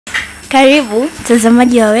Karibu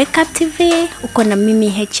mtazamaji wa Wake Up TV, uko na mimi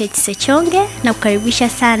HH Sechonge na kukaribisha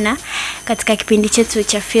sana katika kipindi chetu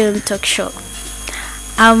cha Film Talk Show.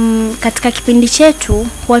 Katika kipindi chetu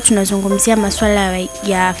huwa tunazungumzia masuala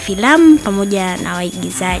ya filamu pamoja na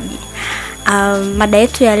waigizaji. Mada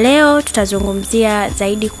yetu ya leo tutazungumzia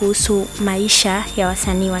zaidi kuhusu maisha ya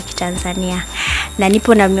wasanii wa Kitanzania. Na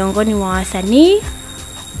nipo na miongoni mwa wasanii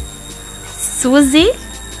Suzi.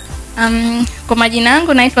 Kwa majina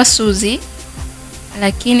yangu naitwa Suzi,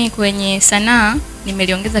 lakini kwenye sanaa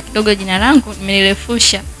nimeliongeza kidogo jina langu,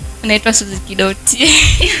 nimelirefusha. Naitwa Suzi Kidoti.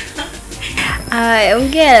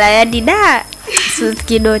 Ongera ya dida Suzi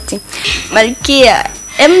Kidoti. Malikia,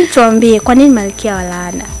 tuambie kwa nini Malikia wa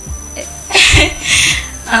Laana?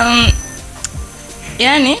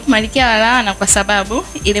 Yani Malikia wa Laana kwa sababu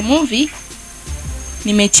ile movie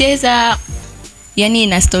nimecheza, yani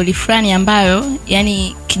ina story fulani ambayo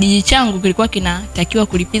yani kijiji changu kilikuwa kinatakiwa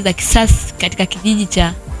kulipiza kisasi katika kijiji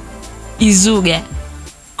cha Izuga.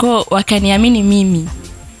 Kwa wakaniamini mimi,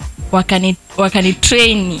 wakani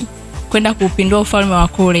train kwenda kupindua ufalme wa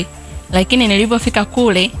kule. Lakini nilipofika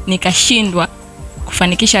kule nikashindwa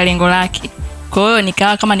kufanikisha lengo lake. Kwa hiyo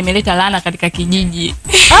nikawa kama nimeleta laana katika kijiji.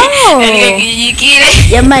 Katika kijiji kile.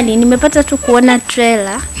 Jamani, nimepata tu kuona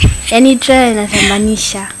trailer. Yani trailer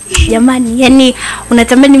inatamanisha. Jamani, yani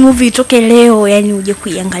unatamani movie itoke leo, yani uje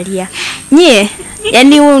kuiangalia. Nyie,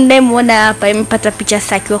 yani wewe unayemuona hapa imepata picha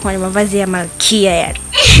sakiwa kwa mavazi ya Malikia yani.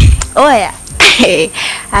 Oya.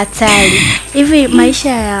 Hatari. Hivi maisha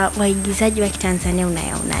ya waigizaji wa Kitanzania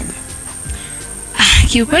unayaonaje?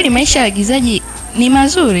 Kiukweli maisha ya waigizaji ni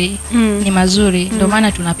mazuri. Ni mazuri. Ndio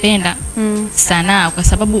maana tunapenda sanaa kwa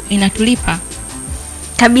sababu inatulipa.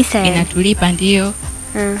 Kabisa yani. Inatulipa ndio.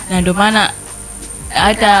 Na ndio maana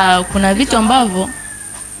hata kuna vitu ambavyo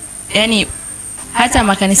yani hata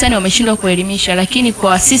makanisani wameshindwa kuelimisha, lakini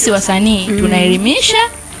kwa sisi wasanii tunaelimisha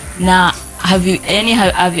na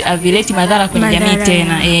havileti madhara kwenye jamii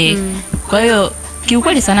tena. Kwa hiyo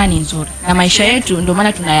kiukweli sanaa ni nzuri na maisha yetu ndio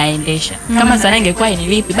maana tunayaendesha. Kama sanaa ingekuwa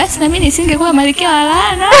inilipi, basi na mimi nisingekuwa Malikia wa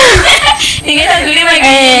Laana. Ningeenda kulima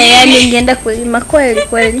yani ningeenda kulima kweli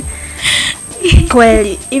kweli.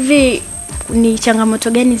 Kweli. Hivi ni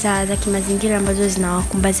changamoto gani za kimazingira ambazo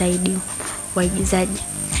zinawakumba zaidi waigizaji?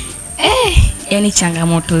 Yani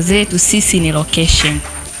changamoto zetu sisi ni location.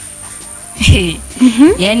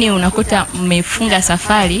 Yani unakuta mmefunga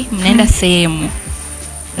safari, mnaenda sehemu,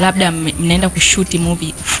 labda mnaenda kushuti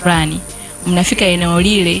movie fulani. Mnafika eneo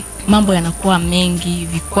lile, mambo yanakuwa mengi,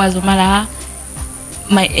 vikwazo, mara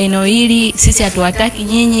eneo hili sisi hatuwataki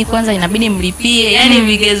nyinyi, kwanza inabidi mlipie. Yani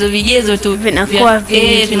vigezo tu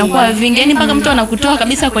vinakuwa vingi. Yani mpaka mtu anakutoa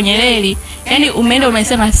kabisa kwenye reli. Yani umeenda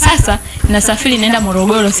umesema sasa nasafiri naenda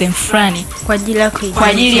Morogoro sehemu fulani kwa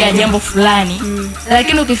ajili ya jambo fulani.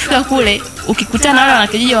 Lakini ukifika kule ukikutana wale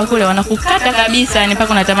wanakijiji wa kule wanakukata kabisa, yani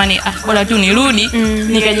mpaka unatamani bora tu nirudi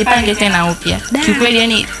nikajipange tena upya. Kiukweli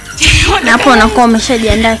yani hapo unakuwa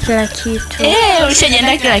umeshajiandaa kila kitu.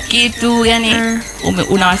 Umeshajiandaa kila kitu, yani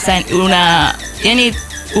yani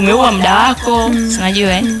umeua muda wako,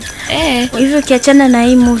 unajua Hivyo ukiachana na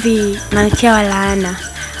hii movie Malikia wa Laana,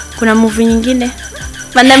 kuna movie nyingine?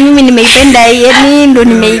 Maana mimi nimeipenda hii, yani ndo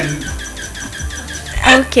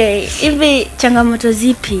Okay, hivi changamoto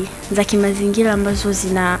zipi za kimazingira ambazo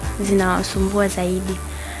zinawasumbua zaidi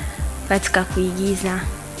katika kuigiza?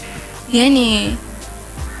 Yani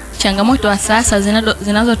changamoto wa sasa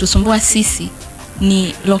zinazotusumbua sisi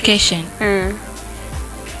ni location.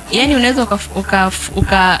 Yani unaweza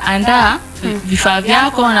ukaandaa vifaa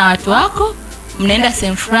vyako na watu wako, mnaenda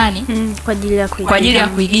sehemu fulani kwa ajili ya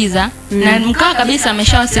kuigiza na mkaa kabisa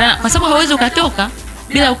ameshawasiliana, kwa sababu hauwezi ukatoka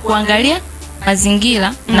bila kuangalia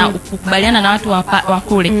mazingira na kukubaliana na watu wa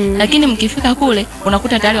kule. Lakini mkifika kule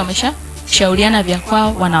unakuta tayari wameshashauriana vya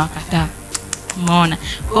kwao, wanawakataa. Umeona?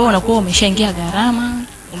 Kwa hiyo unakuwa umeshaingia gharama,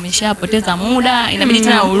 umeshapoteza muda, inabidi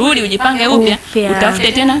tena urudi ujipange upya,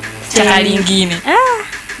 utafute tena chaka lingine.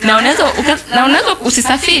 Na unaweza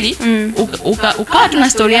usisafiri ukawa tuna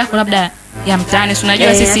story yako labda ya mtaani.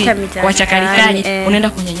 Unajua sisi wachakalikaji, unaenda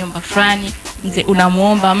kwenye nyumba fulani,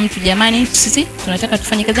 unamuomba mtu, jamani sisi tunataka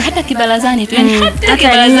tufanye kazi hata kibarazani tu, yani hata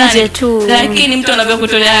kibarazani tu. Lakini mtu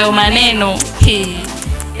anavyokutolea hayo maneno,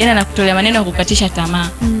 yana nakutolea maneno ya kukatisha tamaa.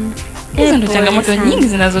 Hizo ndio changamoto nyingi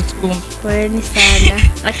zinazotukumba. Poleni sana.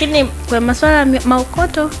 Lakini kwa masuala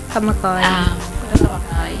maukoto kama kawaida.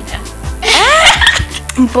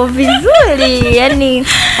 Mpo vizuri, yani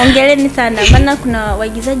ongeleni sana. Maana kuna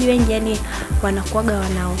waigizaji wengi yani wanakuaga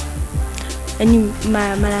yani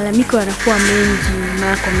malalamiko yanakuwa mengi,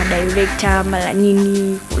 mara kwa madirector, mara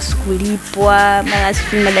nini usikulipwa, mara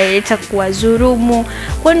madirector kuwazurumu.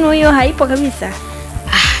 Kwani hiyo haipo kabisa?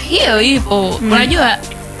 Hiyo ipo. Unajua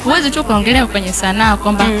huwezi tu kuongelea kwenye sanaa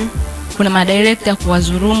kwamba kuna madirector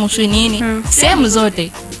kuwazurumu sio nini. Sehemu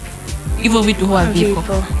zote hivyo vitu huwa vipo.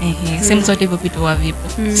 Sehemu zote hivyo vitu huwa vipo.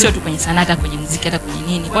 Sio tu kwenye sanaa, hata kwenye muziki, hata kwenye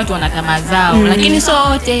nini. Watu wana tamaa zao, lakini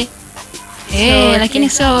sote lakini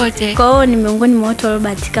sote. Kwa hiyo ni miongoni mwa watu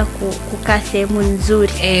waliobahatika kukaa sehemu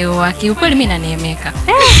nzuri. Kiukweli mimi naneemeka.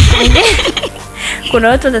 Kuna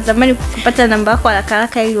watu watatamani kupata namba yako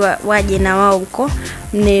haraka ili waje na wao huko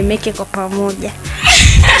mneemeke kwa pamoja.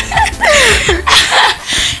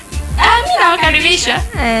 Mimi nawakaribisha.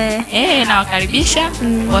 Nawakaribisha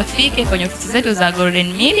wafike kwenye ofisi zetu za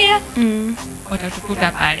Golden Media.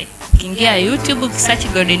 Watatukuta pale. Ukiingia YouTube ukisearch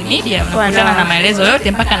Golden Media unakutana na maelezo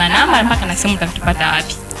yote mpaka na namba mpaka na simu utatupata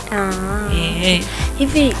wapi.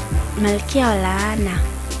 Hivi Malikia wa Laana.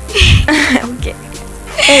 Okay.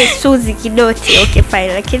 Suzi kidoti, okay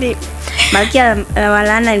fine, lakini Malikia wa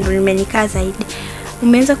Laana ndio nimenikaa zaidi.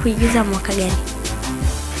 Umeanza kuigiza mwaka gani?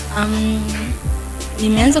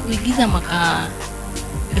 Nimeanza kuigiza mwaka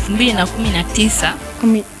 2019.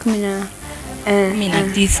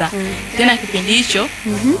 19. Tena kipindi hicho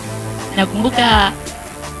nakumbuka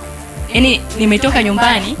yani nimetoka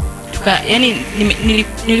nyumbani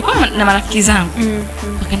nilikuwa na marafiki zangu.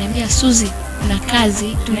 Wakaniambia, Suzi, kuna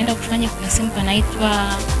kazi tunaenda kufanya, kuna sehemu panaitwa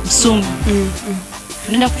GYPSUM.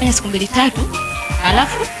 Tunaenda kufanya siku 2-3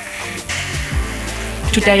 alafu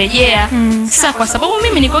tutarejea. Sasa kwa sababu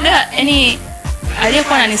mimi nikoga yani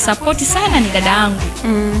aliyekuwa ananisupport sana ni dada yangu.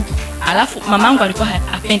 Alafu mamangu alikuwa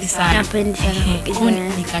hapendi sana.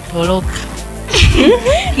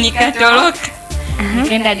 Nikatoroka.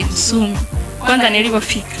 Nikaenda hadi GYPSUM. Kwanza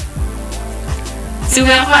nilipofika siku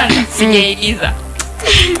ya kwanza sijaigiza.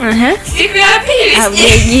 Siku ya pili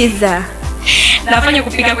hujaigiza. Nafanya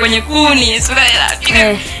kupika kwenye kuni, sura ya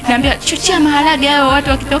naambia chochea maharage hao watu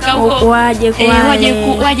wakitoka huko waje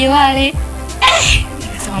wale.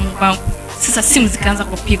 Nikasema Mungu wangu. Sasa simu zikaanza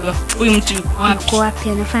kupigwa. Huyu mtu yuko wapi?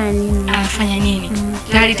 Anafanya nini?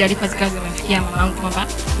 Tayari taarifa zikaanza kumfikia mamangu kwamba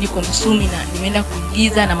niko GYPSUM na nimeenda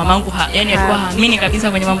kuigiza, na mamangu yani alikuwa haamini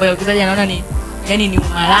kabisa kwenye mambo ya uigizaji, anaona ni yani ni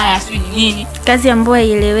umalaya sio ni nini. Kazi ambayo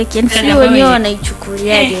haieleweki. Yani sio wenyewe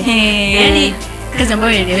wanaichukuliaje? Yani kazi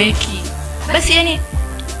ambayo haieleweki. Basi yani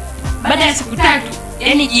baada ya siku 3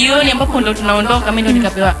 yani jioni ambapo ndo tunaondoka, mimi ndo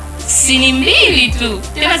nikapewa sini 2 tu.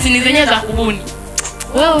 Tena sini zenyewe za kubuni.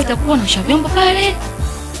 Wewe utakuwa na vyombo pale.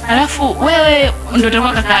 Alafu wewe ndo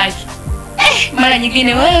utakuwa kakaji. Mara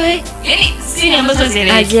nyingine wewe yani sini ambazo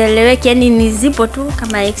hazieleweki, yani ni zipo tu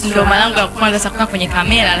kama extra. Ndio malango ya kwanza sasa kwenye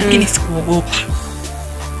kamera, lakini sikuogopa.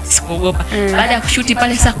 Baada ya kushuti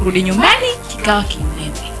pale sasa kurudi nyumbani kikawa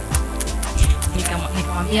kimlete.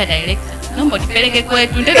 Nikamwambia director, naomba nipeleke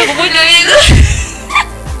kwetu, nitaenda kuvunja miguu.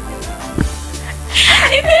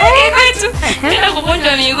 Nipeleke kwetu, nitaenda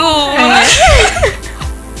kuvunja miguu.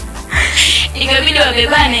 Ikabidi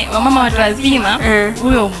wabebane wamama watu wazima,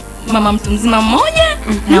 huyo mama mtu mzima mmoja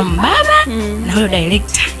na mbaba na huyo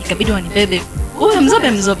director. Ikabidi wanibebe huyo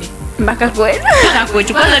mzobe mpaka kwetu.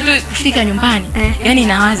 Kwanza tu kufika nyumbani yani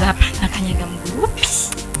nawaza hapa nakanyaga mguu upi.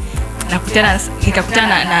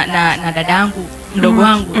 Nikakutana na dada yangu mdogo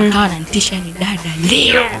wangu, akawa ananitisha ni dada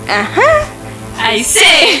leo. I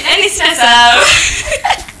say yani sitasahau.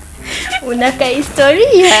 Unaka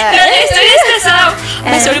historia. Sitasahau.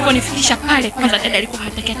 Basi waliponifikisha pale, kwanza dada alikuwa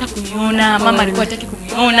hataki hata kuniona, mama alikuwa hataki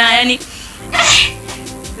kuniona yani.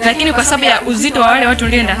 Lakini kwa sababu ya uzito wa wale watu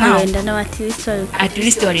nilienda nao, at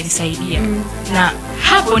least walinisaidia. Na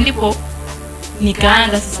hapo ndipo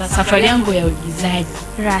nikaanza sasa safari yangu ya uigizaji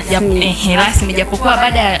rasmi. Japokuwa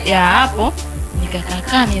baada ya hapo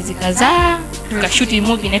nikakaa miezi kadhaa, tukashuti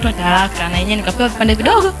movie inaitwa Taraka, na yenyewe nikapewa vipande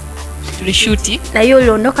vidogo tulishuti. Na hiyo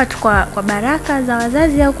uliondoka tu kwa baraka za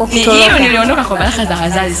wazazi au kwa kutoroka? Hiyo niliondoka kwa baraka za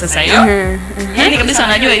wazazi sasa hiyo. Yaani kabisa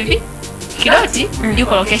wanajua hivi Kidoti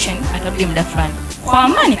yuko location atabidi muda fulani. Kwa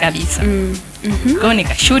amani kabisa. Kwa hiyo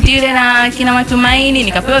nikashuti ile na kina Matumaini,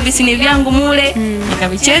 nikapewa visini vyangu mule,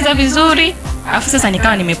 nikavicheza vizuri. Alafu sasa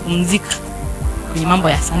nikawa nimepumzika kwenye mambo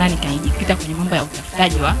ya sanaa, nikajikita kwenye mambo ya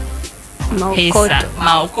utafutaji wa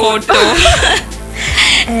maokoto.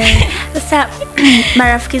 Sasa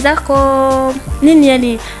marafiki zako nini,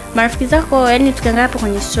 yani marafiki zako, yani tukiangalia hapo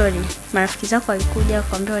kwenye story, marafiki zako walikuja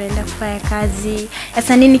kuambia wanaenda kufanya kazi.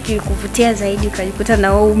 Sasa nini kilikuvutia zaidi ukajikuta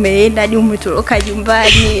na wewe umeenda hadi umetoroka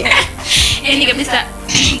nyumbani? Yani kabisa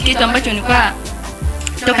kitu ambacho nilikuwa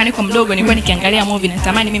toka niko mdogo nilikuwa nikiangalia movie na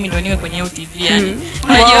natamani mimi ndio niwe kwenye hiyo TV yani.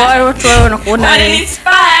 Unajua watu wao wanakuona wale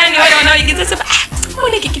inspire, wale wanaoigiza sasa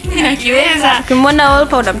mbona hiki kitu mimi nakiweza. Ukimwona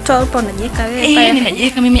Wolpa unamtoa Wolpa unajiweka wewe pale.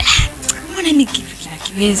 Ninajiweka mimi mbona hiki kitu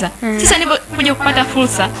kinakiweza. Sasa nilipokuja kupata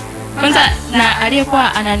fursa kwanza na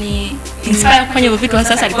aliyekuwa anani inspire kufanya hivyo vitu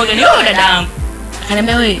sasa alikuwa ni dada yangu.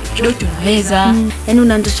 Akaniambia wewe kidogo tunaweza. Yaani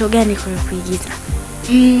una ndoto gani kwa kuigiza?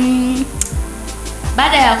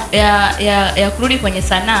 Baada ya kurudi kwenye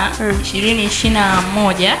sanaa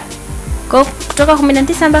 2021 kwa kutoka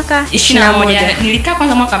 19 mpaka 21 nilikaa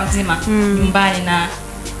kwanza mwaka mzima nyumbani na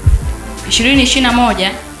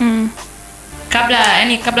 2021 kabla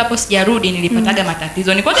hapo sijarudi nilipataga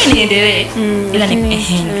matatizo. Nilikuwa niendelee ila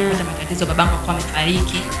nilipata matatizo, babangu alikuwa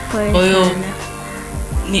amefariki. Kwa hiyo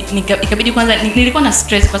ikabidi kwanza nilikuwa na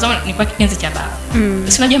stress kwa sababu nilikuwa kipenzi cha baba.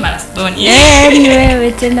 Si unajua marasiboni. Ni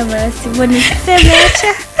wewe tena marasiboni. Sema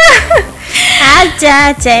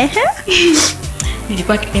acha.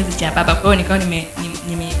 Nilikuwa kipenzi cha baba, kwa hiyo nikawa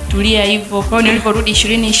nimetulia hivyo. Kwa hiyo niliporudi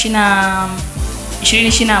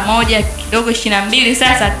 2021 kidogo 22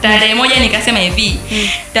 sasa tarehe 1 nikasema hivi.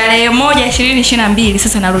 Tarehe 1 2022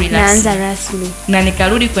 sasa narudi rasmi. Na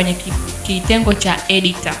nikarudi kwenye kitengo cha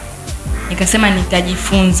editor. Nikasema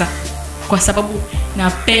nitajifunza kwa sababu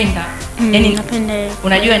napenda. Napenda.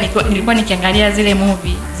 Unajua nilikuwa nikiangalia zile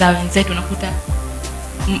movie za wenzetu nakuta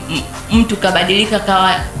mtu kabadilika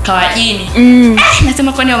kawa jini.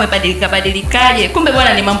 Nasema kwani wamebadilikaje? Kumbe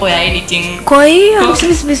bwana ni mambo ya editing. Kwa hiyo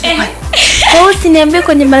kwa usiniambie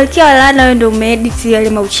kwenye Malikia wa Laana wewe ndio umeedit yale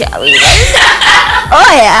mauchawi.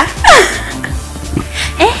 Oya.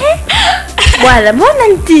 Bwana mbona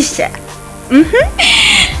nitisha?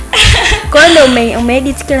 Kwa hiyo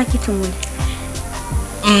umeedit kila kitu mule?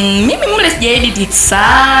 Mimi mule sijaedit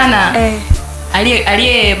sana.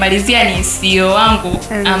 Aliyemalizia ni CEO wangu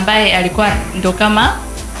ambaye alikuwa ndo kama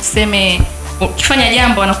tuseme ukifanya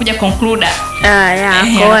jambo anakuja conclude.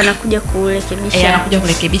 Kwa anakuja kurekebisha. Anakuja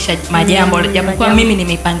kurekebisha majambo. Japokuwa mimi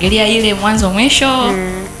nimeipangilia ile mwanzo mwisho.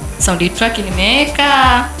 Sound track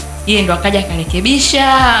nimeweka. Yeye ndo akaja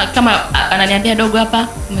akarekebisha, kama ananiambia dogo hapa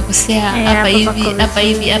umekosea hapa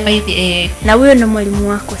hivi. Na huyo ndo mwalimu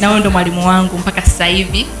wako? Na huyo ndo mwalimu wangu mpaka sasa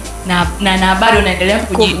hivi na bado naendelea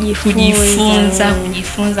kujifunza.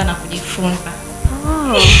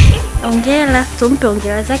 Ongera, tumpe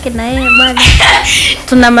ongera zake na yeye bwana.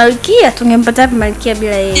 Tuna Malikia, tungempata Malikia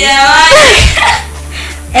bila yeye.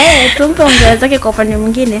 Tumpe ongera zake kwa upande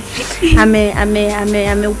mwingine.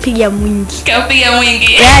 Ameupiga mwingi. Kaupiga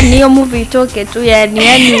mwingi. Yaani hiyo movie itoke tu,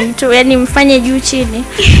 yani mfanye juu chini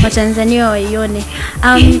Watanzania waione.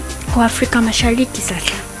 Kwa Afrika Mashariki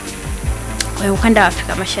sasa. Kwa ukanda wa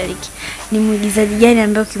Afrika Mashariki ni mwigizaji gani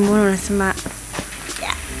ambaye ukimwona unasema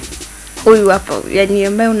huyu hapa, yani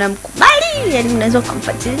ambaye unamkubali, yani unaweza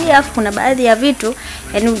kumfuatilia, afu kuna baadhi ya vitu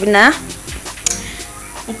yani vina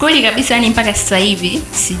ukweli kabisa, yani mpaka sasa hivi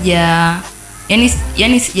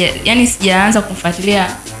sijaanza kumfuatilia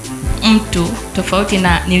mtu tofauti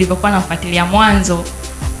na nilivyokuwa namfuatilia mwanzo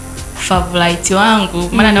favorite wangu,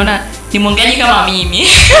 maana naona ni mwongeaji kama mimi.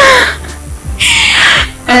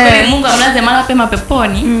 Mungu amlaze mara pema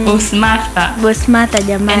peponi. Boss Martha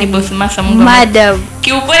jamani. Yani Boss Martha Mungu. Madam.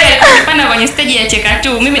 Kiukweli alipanda kwenye stage ya cheka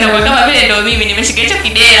tu. Mimi nakuwa kama vile ndio mimi nimeshika hicho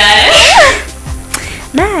kidera.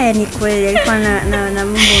 Ni kweli alikuwa na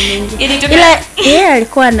mambo mengi. Ila yeye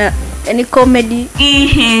alikuwa na yani comedy.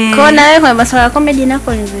 Kwa na wewe kwa masuala ya comedy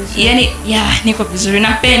nako ni vizuri. Yani niko vizuri,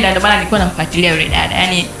 napenda, ndio maana nilikuwa namfuatilia yule dada.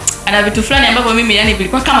 Yani ana vitu fulani ambavyo mimi yani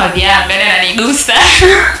vilikuwa kama vianga, yani ananigusa.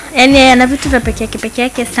 Yani ana vitu vya pekee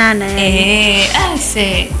yake sana yani.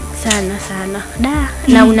 Sana.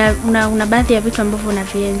 Na una baadhi ya vitu ambavyo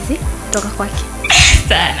unavienzi kutoka kwake.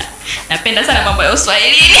 Sana. Napenda sana mambo ya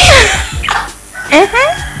Uswahili.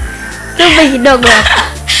 Tupe kidogo hapo.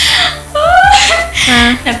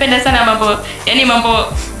 Napenda sana mambo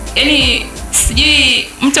yani sijui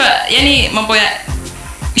mtu yani mambo ya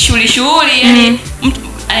shughuli yani mtu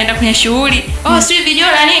anaenda kwenye shughuli sijui video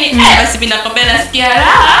na nini basi mimi nakwambia nasikia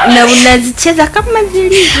raha na unazicheza kama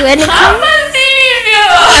zilivyo yani kama zilivyo.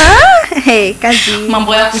 Kazi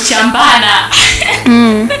mambo ya kuchambana.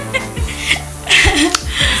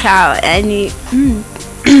 Sawa yani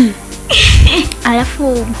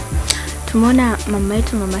alafu tumeona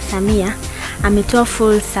Mama Samia ametoa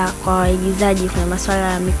fursa kwa waigizaji kwenye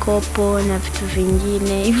masuala ya mikopo na vitu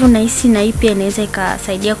vingine. Hivi unahisi na ipi inaweza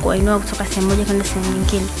ikasaidia kuwainua kutoka sehemu moja kwenda sehemu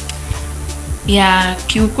nyingine?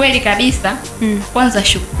 Kiukweli kabisa. Kwanza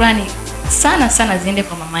shukrani sana ziende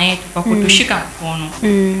kwa mama yetu kwa kutushika mkono.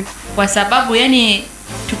 Kwa sababu yani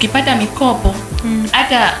tukipata mikopo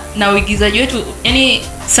hata na uigizaji wetu, yani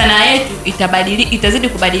sanaa yetu itazidi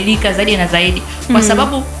kubadilika zaidi na zaidi, kwa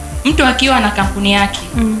sababu mtu akiwa na kampuni yake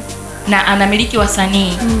na anamiliki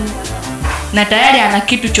wasanii na tayari ana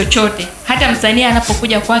kitu chochote, hata msanii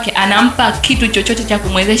anapokuja kwake anampa kitu chochote cha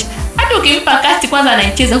kumwezesha. Hata ukimpa cast kwanza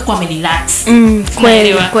anaicheza huko amerelax.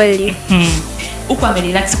 Kweli. Huko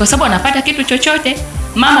amerelax kwa sababu anapata kitu chochote.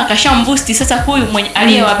 Mama kashambusti sasa, huyu mwenye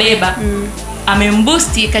aliyewabeba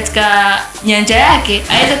amemboost katika nyanja yake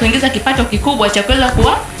aweze kuingiza kipato kikubwa cha kuweza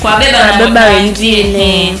kuwabeba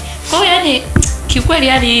wengine. Kwa hiyo yani kikweli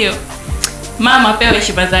yani hiyo mama pewe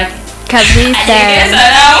heshima zake. Kabisa.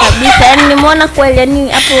 Yani nimeona kweli yani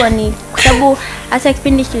hapo ni kwa sababu hata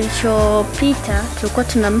kipindi kilichopita tulikuwa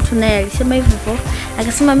tuna mtu naye alisema hivyo.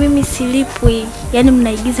 Akasema mimi silipwi, yani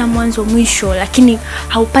mnaigiza mwanzo mwisho lakini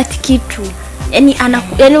haupati kitu.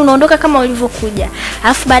 Yani unaondoka kama ulivyokuja.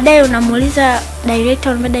 Alafu baadaye unamuuliza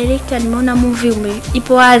director, nimeona movie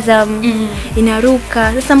ipo Azam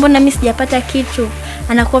inaruka. Sasa mbona mimi sijapata kitu?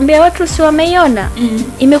 Anakuambia watu si wameiona.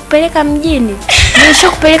 Imekupeleka mjini.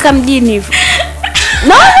 Nimeshakupeleka mjini hivyo.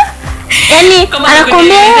 No? Yani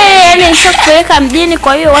anakuambia yani nimeshakupeleka mjini,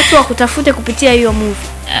 kwa hiyo watu wakutafute kupitia hiyo movie.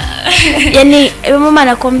 Yani mama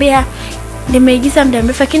anakuambia nimeigiza muda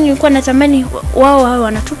mrefu lakini nilikuwa natamani wao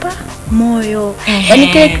wanatupa moyo. Yani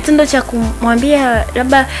kile kitendo cha kumwambia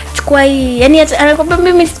labda chukua hii, yani anakuambia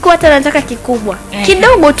mimi sikuwa hata nataka kikubwa.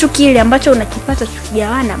 Kidogo tu kile ambacho unakipata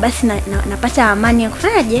tukigawana basi napata amani ya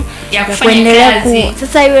kufanyaje? Ya kuendelea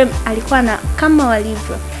Sasa yeye alikuwa na kama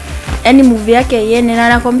walivyo. Yani movie yake yeye na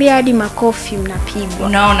anakuambia hadi makofi mnapigwa.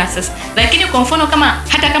 Unaona sasa. Lakini kwa mfano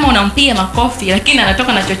hata kama unampiga makofi lakini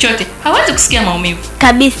anatoka na chochote, hawezi kusikia maumivu.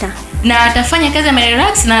 Kabisa. Na atafanya kazi ya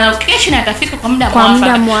relax na location atafika kwa muda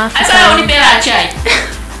mwafaka. Sasa unipe la chai.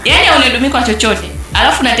 Yaani unidumii kwa chochote.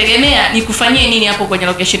 Alafu nategemea nikufanyie nini hapo kwenye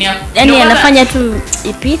location yako. Yaani anafanya tu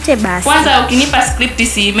ipite basi. Kwanza ukinipa script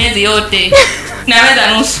si mezi yote. Na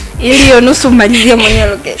meza nusu. Ili hiyo nusu malizie mwenyewe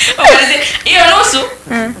location. Hiyo nusu?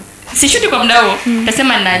 Si shuti kwa muda huo.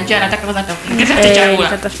 Tasema nina njaa, nataka kwanza nitafute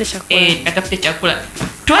chakula. Nitafute chakula.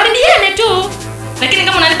 Tuaridiane tu. Lakini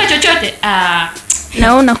kama unanipa chochote,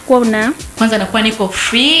 naona kuwa kwanza nakuwa niko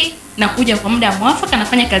free na kuja kwa muda mwafaka,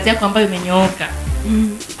 nafanya kazi yako ambayo imenyooka.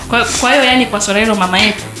 Kwa hiyo yani kwa swala hilo mama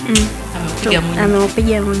yetu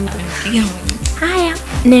ameupiga Mungu. Haya,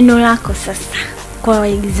 neno lako sasa kwa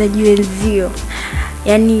waigizaji wenzio.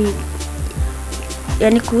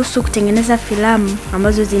 Yani kuhusu kutengeneza filamu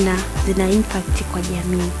ambazo zina impact kwa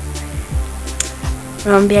jamii.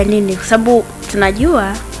 Unaambia nini? Kwa sababu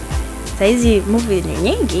tunajua hizi movie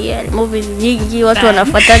ni nyingi, watu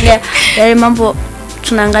wanafuataga yale mambo,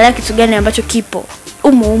 tunaangalia kitu gani ambacho kipo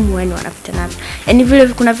umu yani wanapita navyo. Yani vile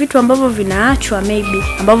kuna vitu ambavyo vinaachwa maybe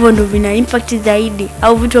ambavyo ndio vina impact zaidi,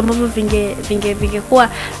 au vitu ambavyo vingekuwa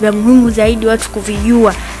vya muhimu zaidi watu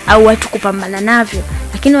kuvijua au watu kupambana navyo,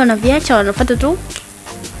 lakini wanaviacha, wanafuata tu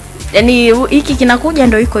yani hiki kinakuja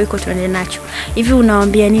ndio iko tuende nacho. Hivi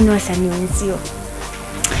unawaambia nini wasanii wenzio?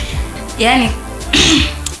 Yani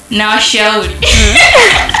na washauri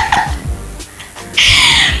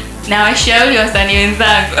wasanii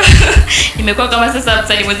wenzangu. Nimekuwa kama sasa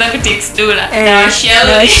msanii mwenzangu Textula.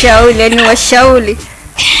 Na washauri.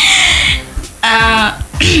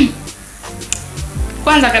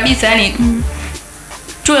 Kwanza kabisa yani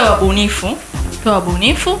tuwe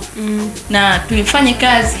wabunifu na tuifanye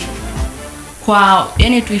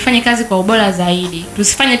kazi kwa ubora zaidi.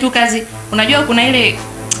 Tusifanye tu kazi, unajua kuna ile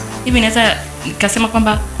hivi naweza nikasema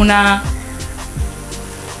kwamba kuna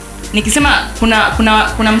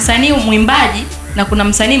msanii mwimbaji na kuna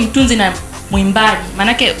msanii mtunzi na mwimbaji.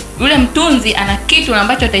 Manake yule mtunzi ana kitu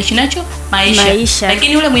ambacho ataishi nacho maisha.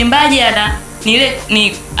 Lakini yule mwimbaji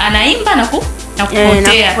anaimba na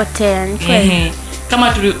kupotea.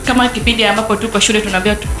 Kama kipindi ambapo tuko shule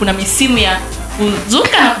tunaambiwa kuna misimu ya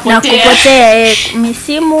kuzuka na kupotea.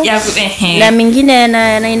 Misimu na mingine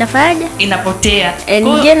na inafaje? Inapotea.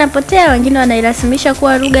 Nyingine inapotea, wengine wanairasimisha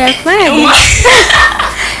kuwa lugha ya kweli.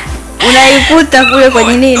 Unaikuta kule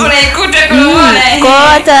kwenye nini? Kwa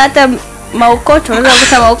hata maokoto, unaweza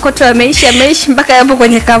kukuta maokoto yameishi mpaka yapo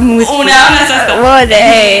kwenye kamusi. Unaona sasa?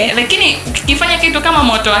 Lakini ukifanya kitu kama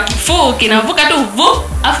moto wa kifuu kinavuka tu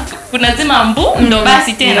afu kunazima ndo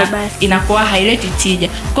basi tena inakuwa haileti tija.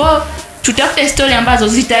 Kwa tutafute story ambazo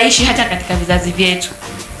zitaishi hata katika vizazi vyetu.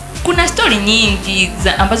 Kuna story nyingi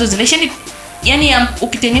ambazo zinaishi, yani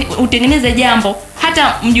utengeneze jambo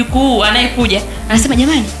hata mjukuu anayekuja anasema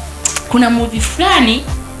jamani, kuna movie fulani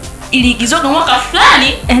iliigizwa mwaka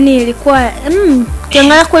fulani. Yani ilikuwa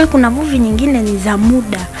kiangalia kweli kuna movie nyingine ni za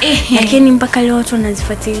muda. Lakini mpaka leo watu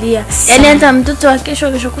wanazifuatilia. Yani hata mtoto wa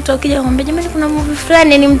kesho kutwa ukija kumwambia jamani kuna movie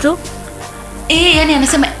fulani ni mtu yani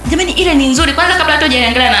anasema jamani ile ni nzuri. Kwanza kabla hata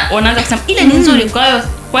hujaangalia na wanaanza kusema ile ni nzuri.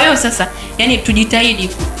 Kwa hiyo sasa yani tujitahidi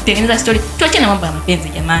kutengeneza story. Tuache na mambo ya mapenzi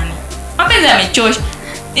jamani. Mapenzi yamechosha.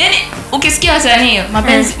 Yani ukisikia wasanii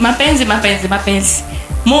mapenzi.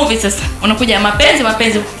 Movie sasa unakuja mapenzi.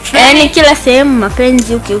 Yani kila sehemu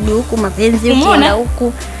mapenzi, ukirudi huku mapenzi, ukienda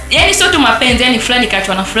huku. Yani sio tu mapenzi, yani fulani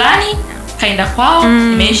kaachwa na fulani, kaenda kwao,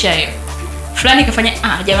 imeisha hiyo. Fulani kafanya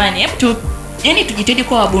jamani, hebu yani tujitahidi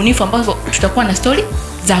kwa wabunifu ambao tutakuwa na story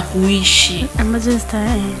za kuishi ambazo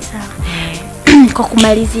sawa. Kwa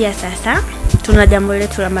kumalizia sasa tuna jambo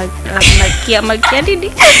letu la Malikia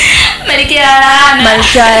nini?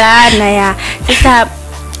 Malikia Laana ya. Sasa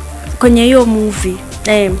kwenye hiyo movie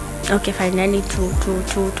okay fine, yani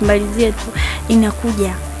tumalizie tu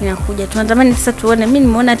inakuja. Tunatamani sasa tuone. Mimi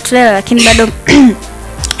nimeona trailer lakini bado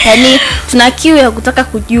yani tuna kiu ya kutaka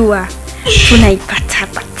kujua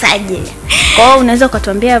tunaipataje. Kwa hiyo unaweza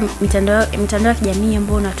ukatuambia mitandao ya kijamii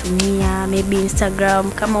ambayo unatumia, maybe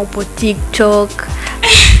Instagram, kama upo TikTok,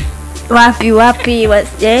 wapi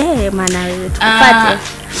maana wewe tukupate.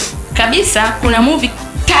 Kabisa kuna movie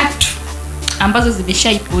 3 ambazo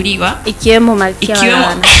zimeshaipuliwa ikiwemo Malikia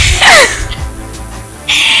Laana.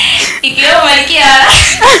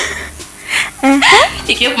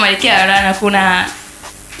 Ikiwemo Malikia Laana kuna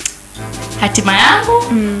Hatima Yangu,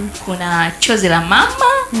 kuna Chozi la Mama,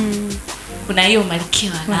 kuna hiyo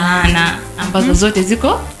Malikia Laana ambazo zote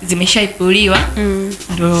zimeshaipuliwa.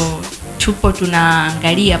 Ndio tupo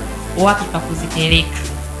tunaangalia wapi pa kuzipeleka.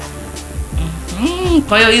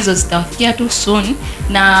 Kwa hiyo hizo zitafikia tu soon,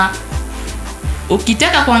 na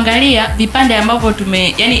ukitaka kuangalia vipande ambavyo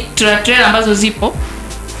yani trailer ambazo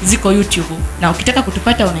ziko YouTube, na ukitaka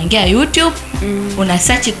kutupata unaingia YouTube, una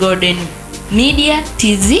search Golden Media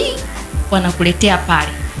TZ, wanakuletea pale.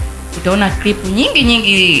 Utaona clip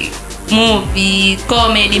nyingi, movie,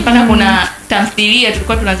 comedy, mpaka kuna tamthilia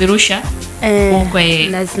tulikuwa tunazirusha huko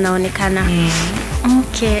na zinaonekana.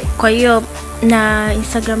 Okay, kwa hiyo na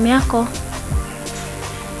Instagram yako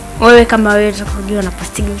wewe kama wewe utakujua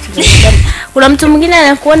unaposti vitu gani? Kuna mtu mwingine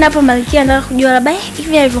anakuona hapa Malikia anataka kujua labda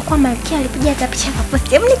hivi alivyokuwa Malikia alipiga hata picha kwa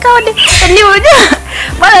post. Hebu nikaone. Ndio.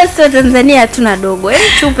 Bwana sio Tanzania tuna dogo. Hebu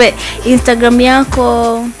tupe Instagram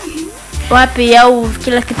yako wapi, au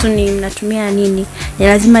kila kitu ni mnatumia nini? Ni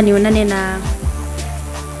lazima nionane na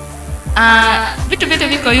vitu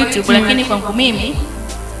viko YouTube, lakini kwangu mimi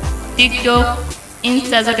TikTok,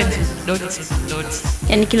 Insta zote ni Suzi.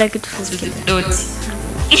 Yani kila kitu Suzi.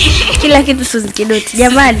 Kila kitu Suzi.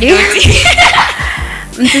 Jamani.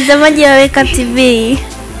 Mtazamaji wa Wake Up TV,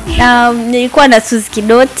 nilikuwa na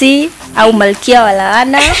Suzi au Malikia wa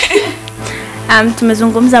Laana.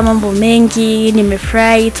 Tumezungumza mambo mengi,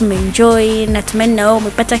 nimefurahi, tumeenjoy, natumaini na wewe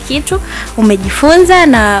umepata kitu, umejifunza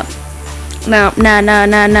na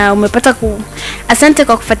umepata Asante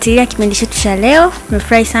kwa kufuatilia kipindi chetu cha leo.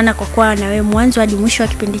 Nimefurahi sana kwa kuwa na wewe mwanzo hadi mwisho wa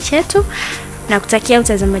kipindi chetu, na kutakia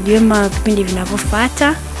utazamaji wema wa vipindi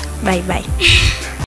vinavyofuata. Bye bye.